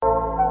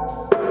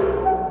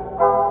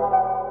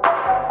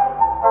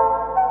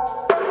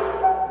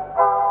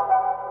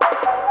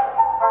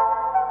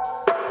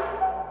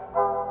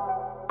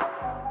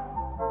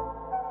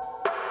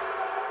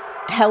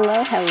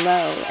Hello,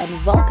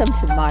 and welcome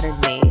to Modern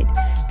Made,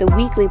 the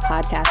weekly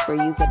podcast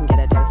where you can get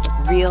a dose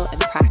of real and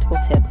practical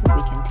tips as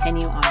we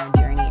continue on our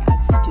journey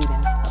as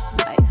students of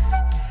life.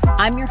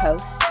 I'm your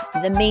host,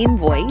 the main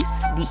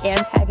voice, the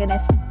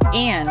antagonist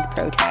and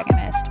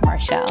protagonist,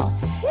 Marshall,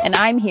 and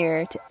I'm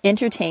here to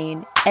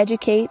entertain,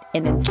 educate,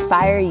 and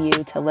inspire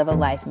you to live a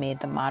life made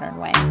the modern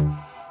way.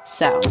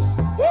 So,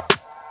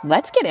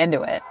 let's get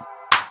into it.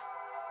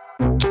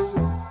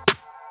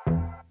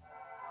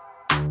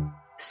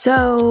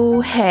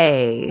 So,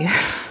 hey,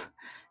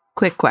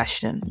 quick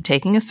question. I'm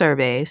taking a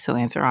survey, so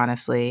answer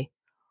honestly.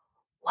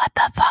 What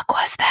the fuck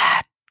was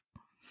that?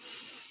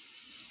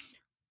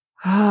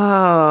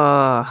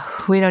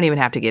 Oh, we don't even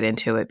have to get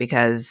into it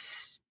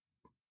because,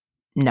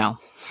 no.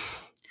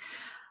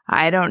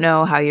 I don't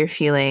know how you're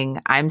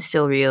feeling. I'm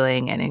still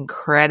reeling and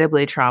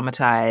incredibly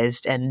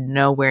traumatized and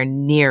nowhere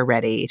near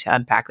ready to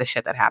unpack the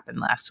shit that happened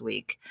last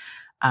week.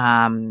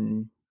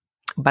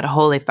 But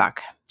holy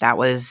fuck, that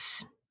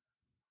was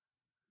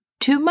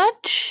too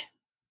much.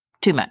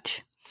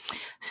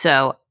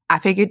 So I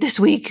figured this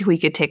week we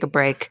could take a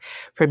break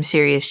from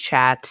serious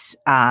chats.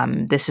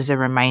 This is a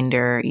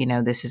reminder,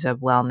 this is a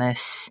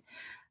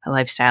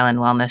lifestyle and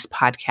wellness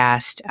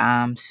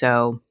podcast.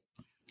 So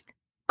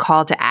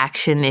call to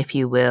action, if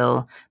you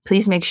will.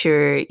 Please make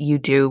sure you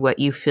do what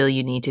you feel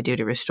you need to do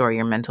to restore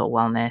your mental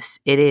wellness.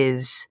 It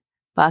is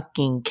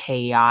fucking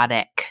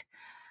chaotic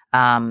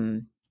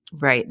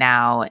right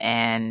now,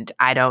 and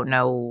I don't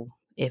know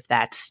if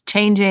that's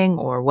changing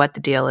or what the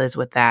deal is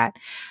with that.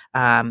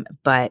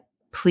 But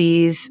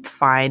please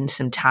find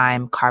some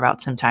time, carve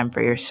out some time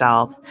for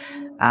yourself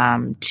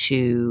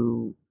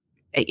to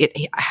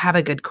have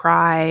a good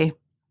cry,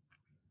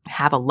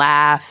 have a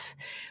laugh,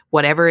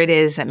 whatever it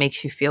is that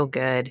makes you feel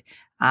good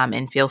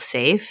and feel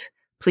safe.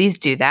 Please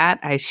do that.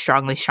 I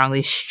strongly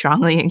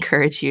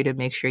encourage you to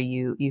make sure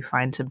you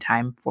find some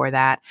time for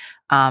that.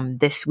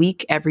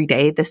 Every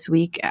day this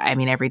week,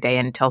 every day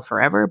until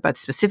forever, but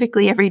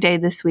specifically every day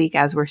this week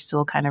as we're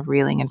still kind of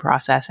reeling and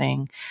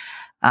processing.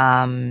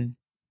 It's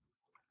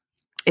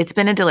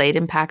been a delayed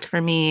impact for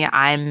me.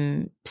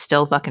 I'm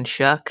still fucking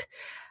shook.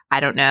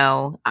 I don't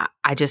know. I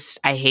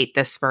hate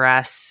this for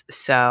us.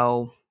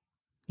 So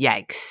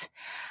yikes.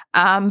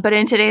 But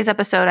in today's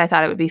episode, I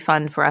thought it would be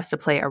fun for us to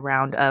play a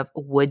round of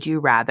Would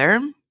You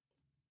Rather?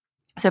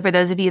 So for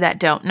those of you that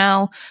don't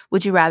know,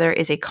 Would You Rather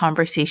is a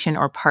conversation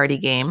or party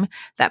game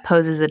that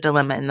poses a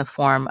dilemma in the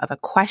form of a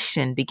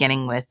question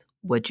beginning with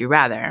Would you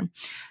rather?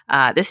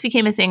 This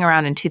became a thing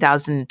around in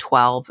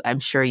 2012.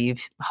 I'm sure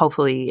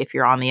hopefully, if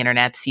you're on the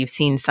internet, you've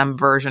seen some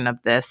version of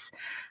this.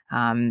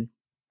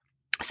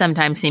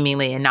 Sometimes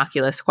seemingly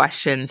innocuous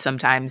questions,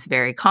 sometimes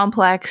very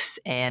complex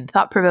and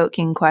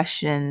thought-provoking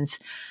questions.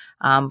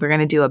 We're going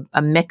to do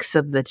a mix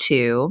of the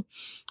two.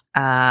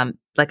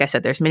 Like I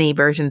said, there's many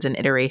versions and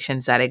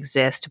iterations that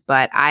exist,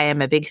 but I am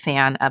a big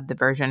fan of the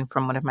version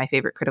from one of my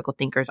favorite critical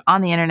thinkers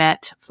on the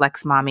internet,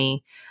 Flex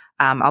Mommy.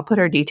 I'll put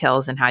her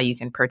details and how you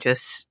can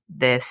purchase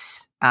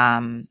this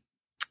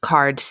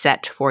card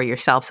set for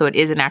yourself. So it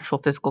is an actual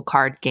physical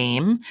card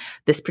game,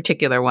 this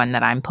particular one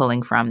that I'm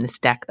pulling from, this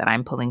deck that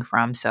I'm pulling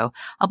from. So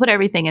I'll put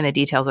everything in the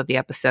details of the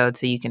episode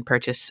so you can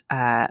purchase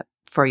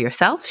for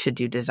yourself should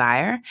you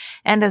desire.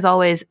 And as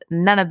always,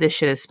 none of this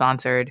shit is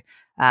sponsored,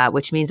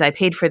 which means I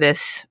paid for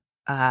this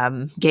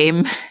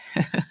game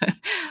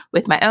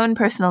with my own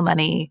personal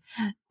money.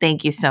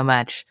 Thank you so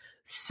much.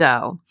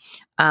 So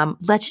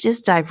let's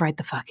just dive right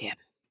the fuck in.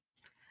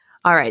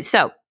 All right.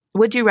 So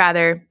would you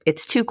rather?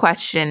 It's two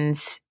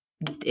questions.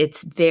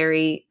 It's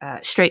very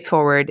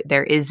straightforward.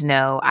 There is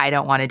no, I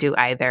don't want to do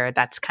either.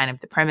 That's kind of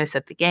the premise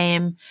of the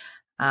game.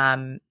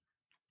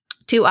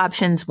 Two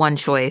options, one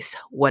choice.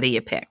 What do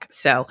you pick?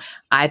 So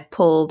I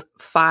pulled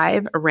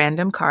 5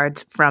 random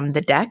cards from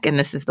the deck, and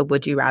this is the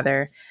Would You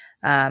Rather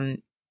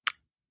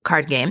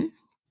card game.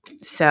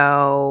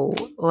 So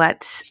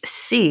let's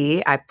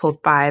see. I pulled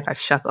 5. I'm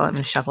going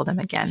to shuffle them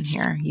again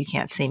here. You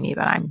can't see me,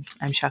 but I'm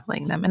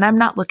shuffling them, and I'm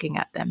not looking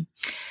at them.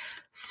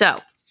 So,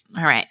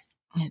 all right.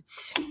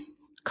 It's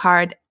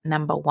card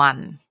number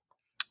 1.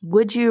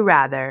 Would you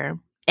rather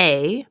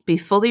A, be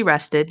fully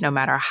rested no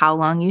matter how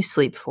long you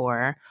sleep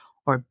for,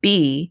 or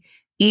B,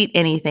 eat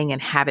anything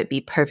and have it be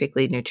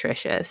perfectly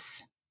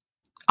nutritious?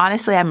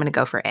 Honestly, I'm going to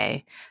go for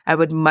A. I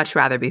would much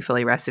rather be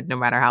fully rested no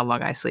matter how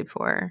long I sleep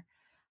for,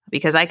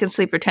 because I can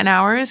sleep for 10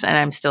 hours and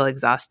I'm still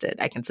exhausted.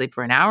 I can sleep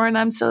for an hour and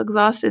I'm still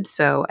exhausted.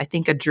 So I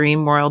think a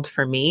dream world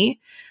for me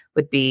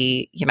would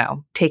be,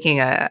 taking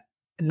a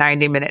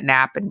 90-minute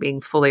nap and being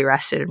fully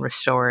rested and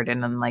restored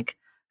and then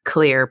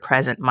clear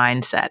present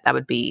mindset. That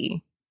would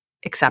be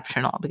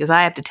exceptional, because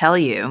I have to tell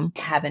you,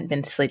 I haven't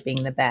been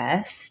sleeping the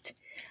best.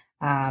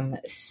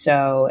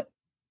 So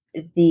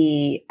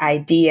the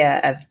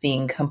idea of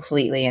being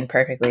completely and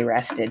perfectly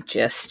rested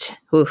just,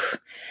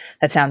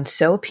 that sounds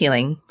so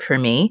appealing for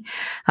me.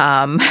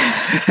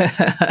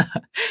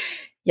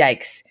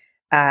 Yikes.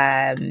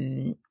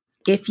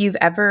 If you've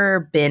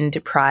ever been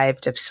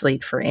deprived of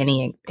sleep for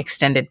any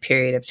extended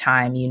period of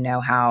time, you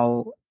know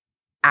how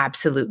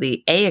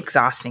absolutely A,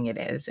 exhausting it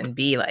is, and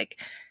B,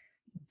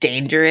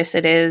 dangerous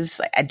it is.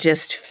 Like, I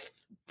just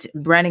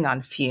running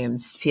on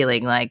fumes,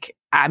 feeling like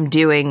I'm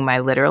doing my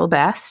literal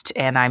best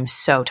and I'm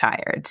so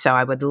tired. So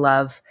I would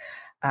love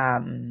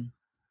that.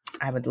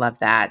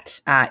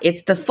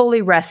 It's the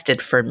fully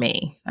rested for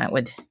me. That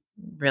would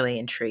really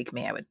intrigue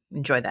me. I would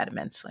enjoy that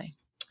immensely.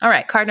 All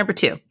right, card number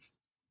 2.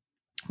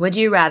 Would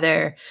you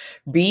rather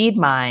read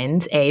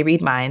minds, A,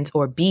 read minds,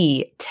 or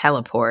B,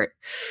 teleport?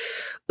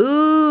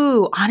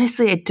 Ooh,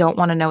 honestly, I don't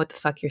want to know what the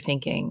fuck you're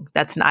thinking.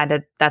 That's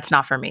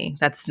not for me.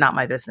 That's not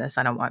my business.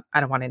 I don't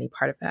want any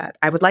part of that.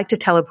 I would like to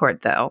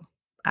teleport though.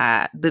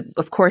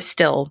 Of course,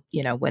 still,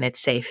 when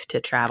it's safe to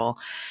travel,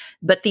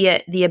 but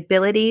the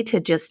ability to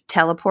just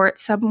teleport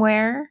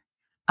somewhere,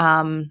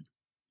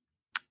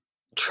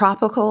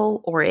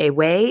 tropical or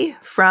away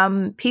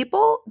from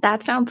people,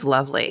 that sounds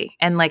lovely.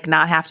 And like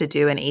not have to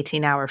do an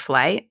 18-hour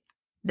flight.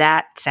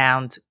 That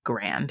sounds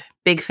grand.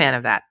 Big fan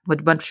of that.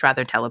 Would much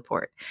rather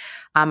teleport.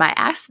 I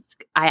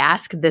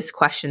ask this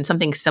question,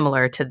 something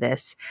similar to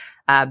this,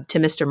 to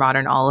Mr.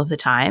 Modern all of the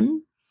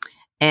time.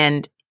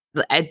 And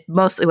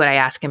mostly what I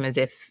ask him is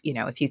if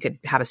you could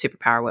have a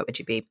superpower, what would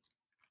you be?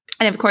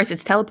 And of course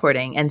it's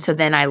teleporting. And so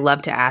then I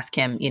love to ask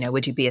him,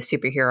 would you be a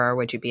superhero or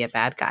would you be a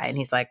bad guy? And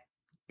he's like,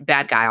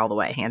 bad guy all the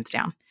way, hands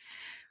down.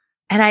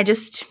 And I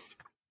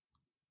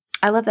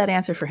love that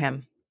answer for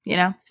him,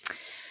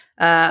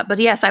 But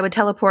yes, I would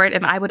teleport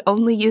and I would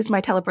only use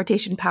my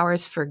teleportation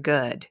powers for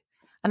good.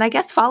 And I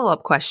guess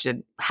follow-up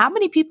question, how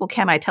many people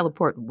can I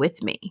teleport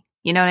with me?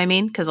 You know what I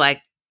mean? Because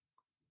like,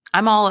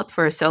 I'm all up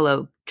for a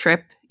solo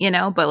trip,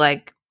 but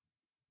like,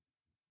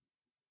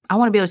 I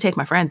want to be able to take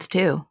my friends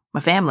too, my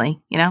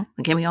family, Like,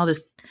 can we all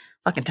just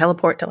fucking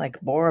teleport to like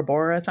Bora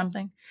Bora or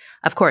something?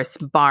 Of course,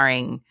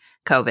 barring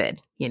COVID,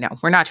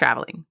 we're not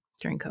traveling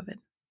during COVID.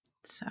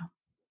 So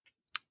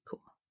cool.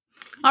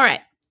 All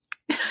right.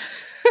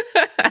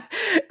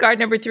 Card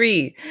number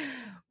 3.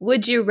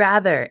 Would you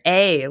rather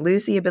A,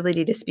 lose the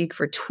ability to speak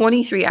for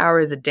 23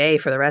 hours a day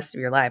for the rest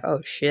of your life?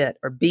 Oh shit.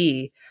 Or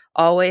B,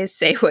 always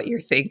say what you're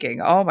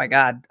thinking. Oh my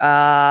God.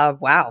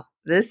 Wow.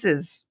 This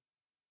is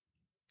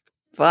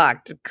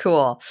fucked.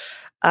 Cool.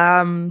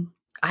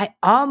 I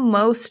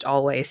almost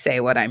always say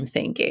what I'm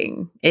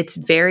thinking. It's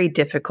very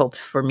difficult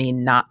for me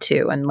not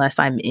to, unless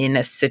I'm in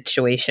a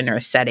situation or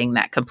a setting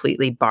that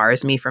completely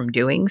bars me from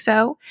doing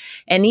so.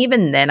 And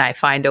even then, I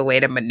find a way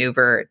to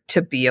maneuver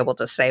to be able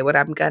to say what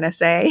I'm going to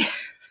say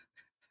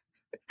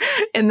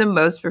in the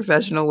most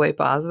professional way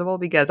possible,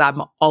 because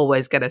I'm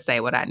always going to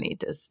say what I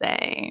need to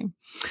say.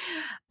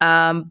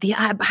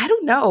 I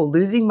don't know,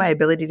 losing my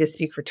ability to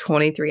speak for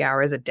 23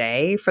 hours a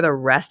day for the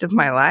rest of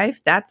my life,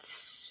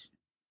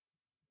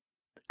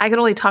 I could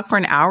only talk for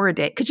an hour a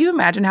day. Could you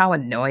imagine how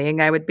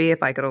annoying I would be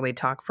if I could only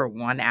talk for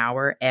 1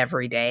 hour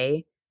every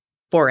day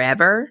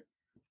forever?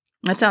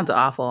 That sounds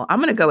awful. I'm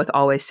going to go with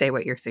always say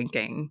what you're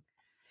thinking.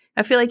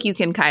 I feel like you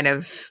can kind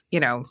of,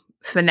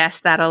 finesse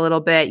that a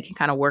little bit. You can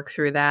kind of work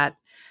through that.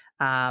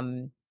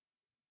 Could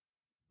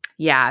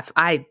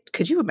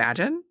you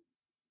imagine?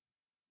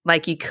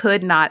 Like you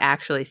could not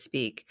actually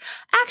speak.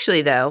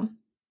 Actually, though,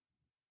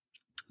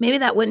 maybe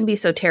that wouldn't be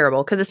so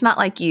terrible because it's not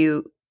like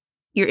your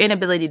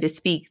inability to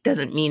speak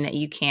doesn't mean that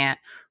you can't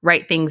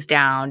write things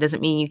down,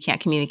 doesn't mean you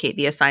can't communicate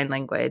via sign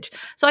language.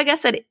 So I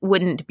guess that it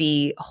wouldn't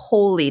be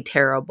wholly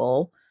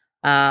terrible.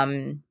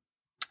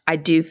 I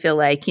do feel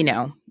like,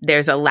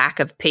 there's a lack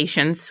of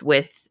patience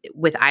with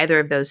either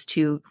of those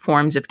two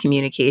forms of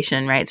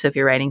communication, right? So if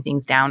you're writing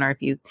things down or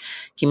if you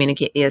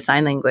communicate via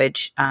sign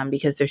language,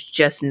 because there's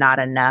just not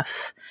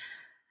enough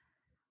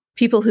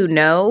people who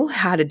know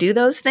how to do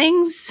those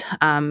things,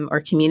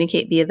 or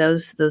communicate via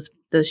those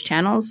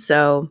channels.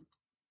 So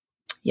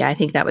yeah, I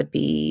think that would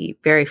be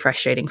very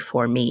frustrating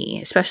for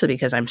me, especially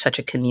because I'm such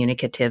a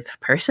communicative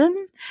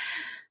person.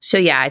 So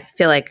yeah, I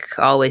feel like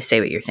always say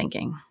what you're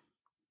thinking.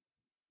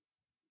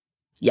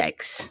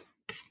 Yikes.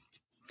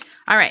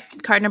 All right,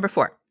 card number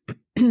 4.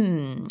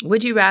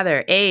 Would you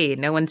rather A,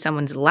 know when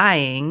someone's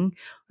lying,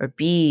 or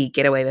B,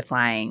 get away with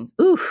lying?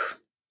 Oof.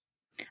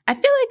 I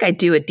feel like I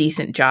do a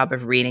decent job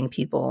of reading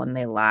people when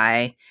they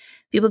lie.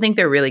 People think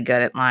they're really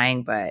good at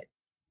lying, but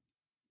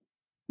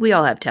we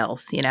all have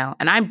tells, and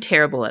I'm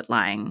terrible at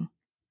lying.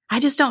 I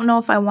just don't know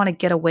if I want to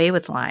get away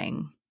with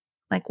lying.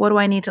 Like, what do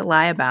I need to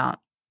lie about?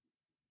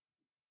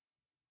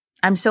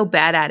 I'm so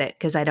bad at it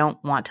because I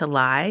don't want to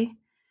lie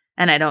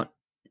and I don't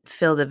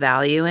feel the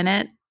value in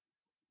it.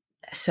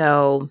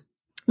 So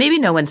maybe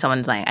know when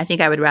someone's lying. I think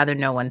I would rather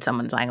know when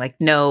someone's lying,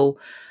 like know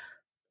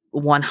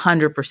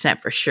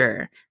 100% for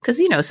sure.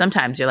 Because,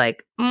 sometimes you're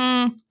like,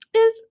 are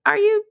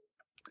you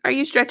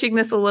stretching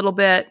this a little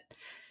bit?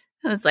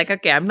 And it's like,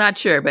 okay, I'm not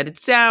sure, but it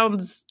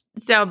sounds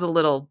a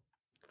little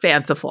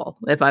fanciful,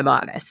 if I'm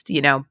honest,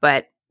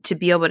 but to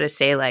be able to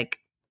say like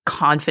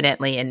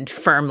confidently and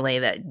firmly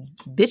that,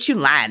 bitch, you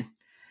lying.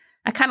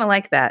 I kind of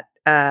like that.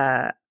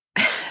 I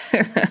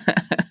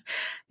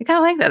kind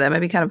of like that. That might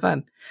be kind of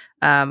fun.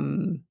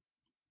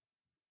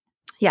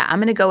 Yeah, I'm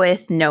going to go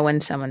with know when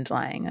someone's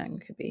lying. That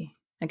could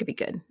be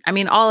good. I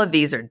mean, all of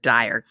these are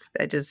dire.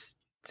 That just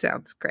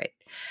sounds great.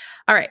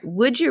 All right.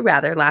 Would you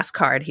rather, last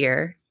card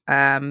here,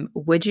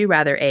 Would you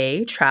rather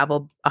A,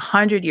 travel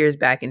 100 years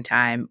back in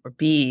time, or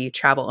B,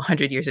 travel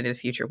 100 years into the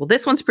future? Well,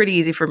 this one's pretty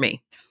easy for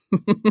me.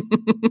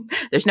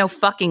 There's no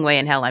fucking way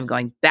in hell I'm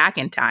going back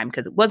in time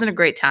because it wasn't a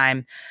great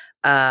time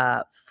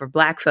for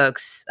Black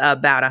folks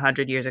about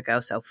 100 years ago.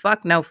 So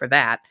fuck no for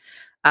that.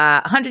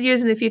 100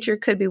 years in the future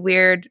could be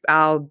weird.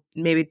 I'll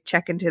maybe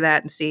check into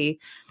that and see.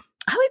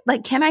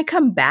 Can I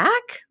come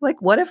back?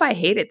 Like, what if I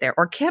hate it there?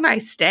 Or can I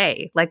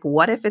stay? Like,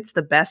 what if it's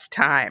the best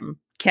time?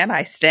 Can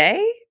I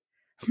stay?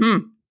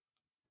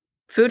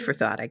 Food for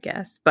thought, I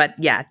guess. But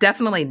yeah,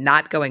 definitely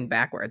not going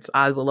backwards.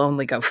 I will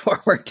only go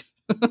forward.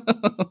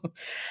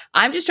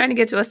 I'm just trying to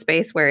get to a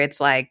space where it's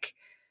like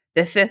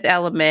The Fifth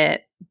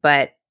Element,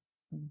 but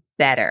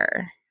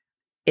better,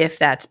 if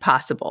that's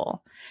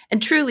possible.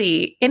 And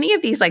truly, any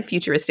of these like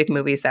futuristic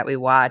movies that we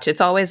watch,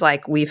 it's always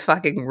like we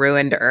fucking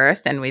ruined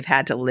Earth and we've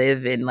had to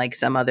live in like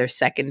some other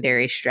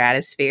secondary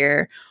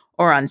stratosphere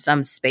or on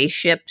some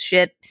spaceship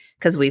shit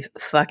because we've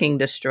fucking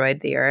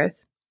destroyed the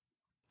Earth.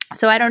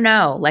 So I don't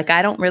know. Like,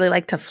 I don't really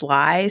like to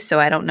fly, so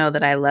I don't know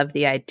that I love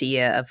the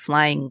idea of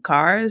flying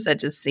cars. That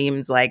just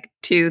seems like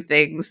two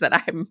things that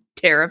I'm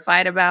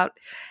terrified about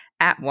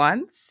at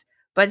once.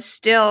 But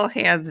still,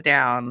 hands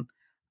down,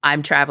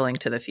 I'm traveling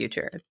to the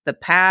future. The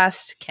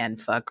past can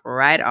fuck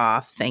right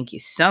off. Thank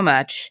you so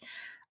much.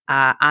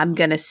 I'm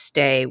going to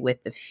stay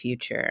with the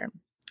future.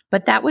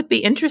 But that would be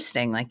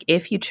interesting. Like,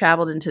 if you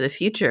traveled into the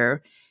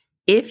future,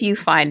 if you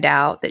find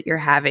out that you're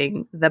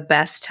having the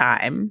best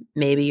time,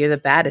 maybe you're the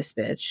baddest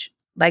bitch,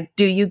 like,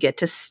 do you get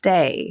to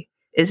stay?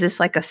 Is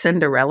this like a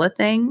Cinderella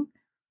thing?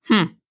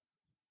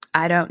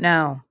 I don't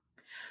know.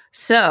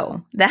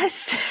 So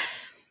that's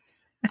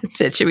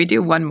it. Should we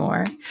do one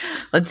more?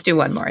 Let's do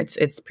one more.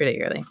 It's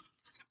pretty early.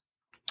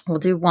 We'll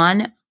do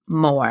one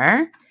more.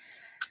 I'm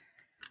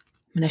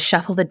going to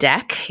shuffle the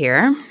deck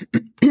here.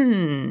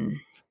 And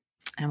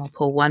we'll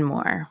pull one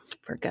more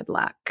for good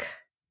luck.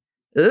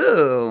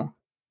 Ooh.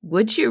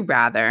 Would you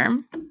rather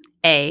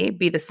A,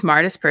 be the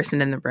smartest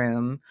person in the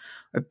room,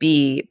 or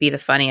B, be the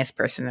funniest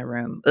person in the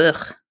room?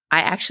 Ugh, I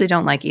actually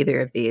don't like either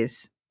of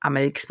these. I'm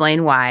going to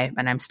explain why,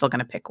 and I'm still going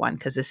to pick one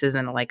because this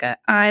isn't like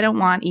I don't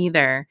want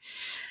either.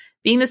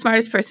 Being the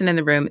smartest person in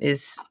the room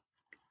is,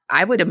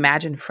 I would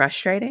imagine,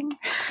 frustrating.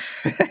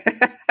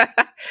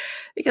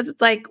 Because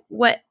it's like,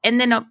 what? And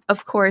then,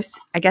 of course,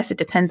 I guess it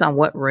depends on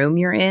what room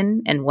you're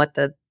in and what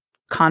the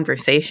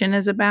conversation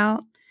is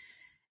about.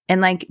 And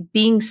like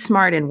being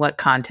smart in what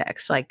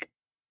context? Like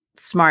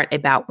smart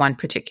about one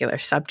particular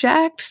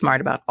subject,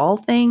 smart about all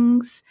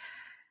things.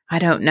 I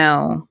don't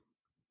know.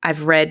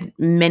 I've read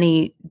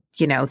many,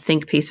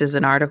 think pieces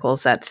and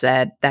articles that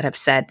have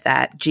said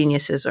that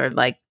geniuses are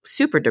like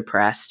super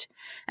depressed.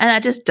 And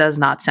that just does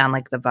not sound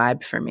like the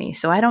vibe for me.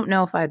 So I don't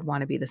know if I'd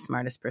want to be the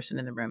smartest person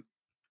in the room.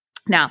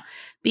 Now,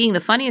 being the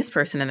funniest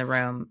person in the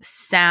room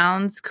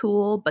sounds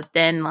cool, but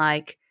then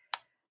like,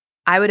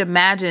 I would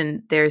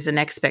imagine there's an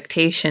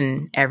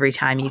expectation every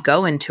time you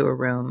go into a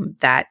room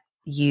that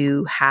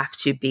you have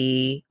to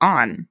be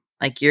on.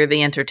 Like, you're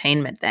the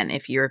entertainment then.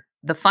 If you're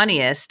the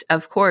funniest,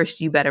 of course,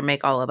 you better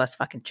make all of us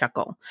fucking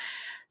chuckle.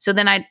 So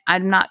then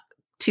I'm not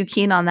too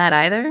keen on that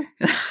either.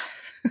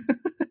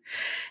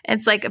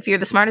 It's like, if you're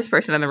the smartest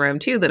person in the room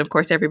too, then of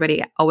course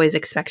everybody always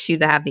expects you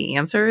to have the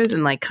answers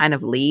and like kind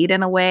of lead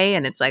in a way.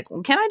 And it's like,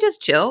 well, can I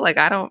just chill? Like,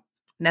 I don't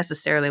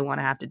necessarily want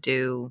to have to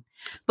do.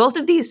 Both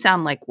of these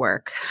sound like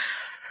work.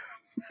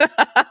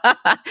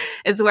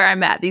 Is where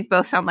I'm at. These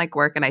both sound like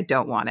work and I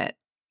don't want it.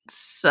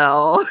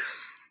 So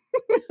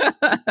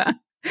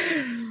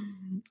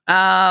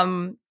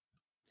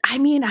I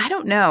mean, I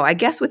don't know. I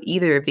guess with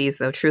either of these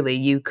though, truly,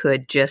 you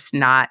could just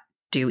not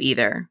do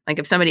either. Like,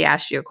 if somebody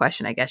asked you a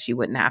question, I guess you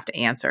wouldn't have to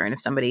answer. And if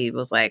somebody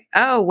was like,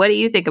 "Oh, what do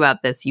you think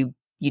about this?" You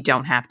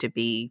don't have to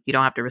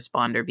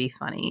respond or be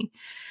funny.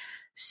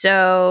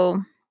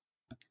 So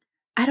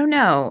I don't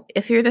know.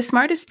 If you're the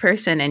smartest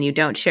person and you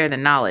don't share the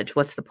knowledge,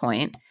 what's the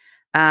point?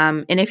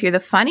 And if you're the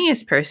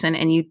funniest person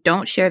and you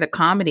don't share the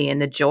comedy and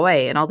the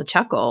joy and all the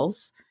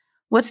chuckles,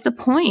 what's the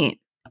point?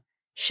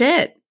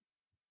 Shit.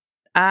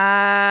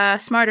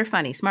 Smarter,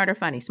 funny, smarter,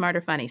 funny, smarter,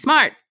 funny,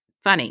 smart,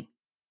 funny,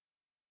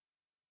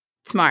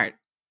 smart,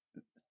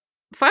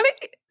 funny.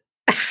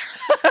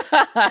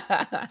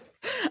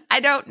 I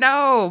don't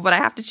know, but I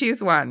have to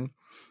choose one.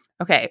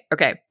 Okay.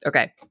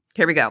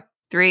 Here we go.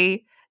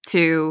 3,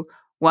 2,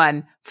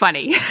 1.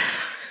 Funny.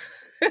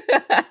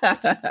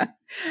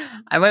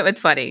 I went with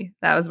funny.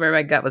 That was where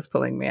my gut was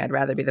pulling me. I'd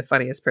rather be the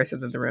funniest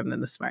person in the room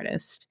than the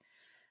smartest.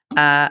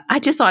 I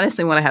just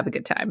honestly want to have a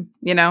good time.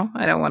 I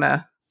just want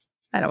to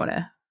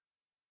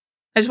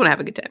have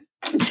a good time.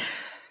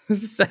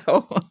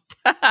 So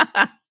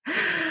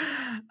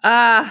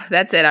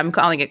that's it. I'm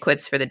calling it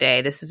quits for the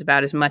day. This is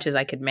about as much as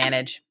I could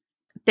manage.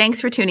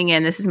 Thanks for tuning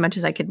in. This is as much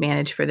as I could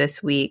manage for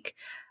this week.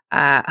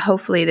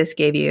 Hopefully this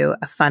gave you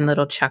a fun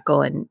little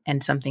chuckle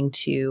and something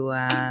to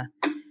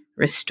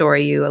restore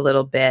you a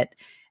little bit.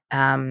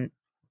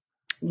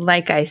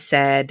 Like I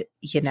said,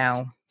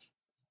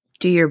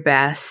 do your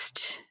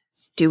best,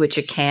 do what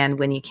you can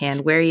when you can,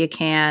 where you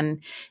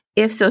can.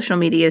 if social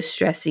media is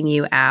stressing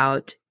you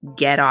out,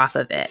 get off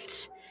of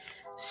it.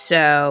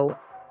 So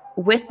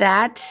with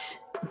that,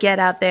 get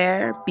out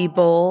there, be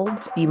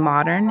bold, be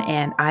modern,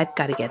 and I've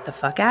got to get the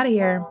fuck out of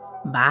here.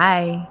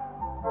 Bye.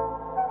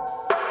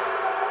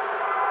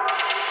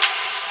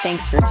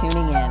 Thanks for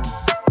tuning in.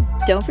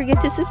 Don't forget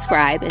to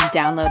subscribe and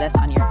download us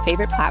on your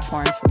favorite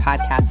platforms for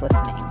podcast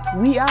listening.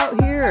 We out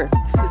here.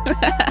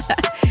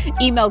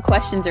 Email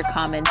questions or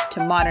comments to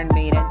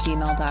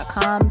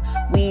modernmaid@gmail.com.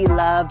 We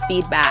love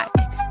feedback.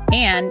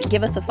 And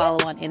give us a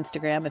follow on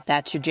Instagram if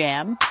that's your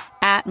jam,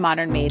 at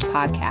Modern Maid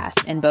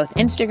Podcast. And both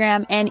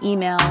Instagram and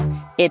email,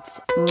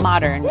 it's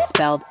modern,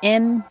 spelled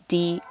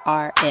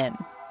MDRN.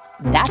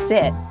 That's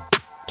it.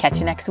 Catch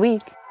you next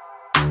week.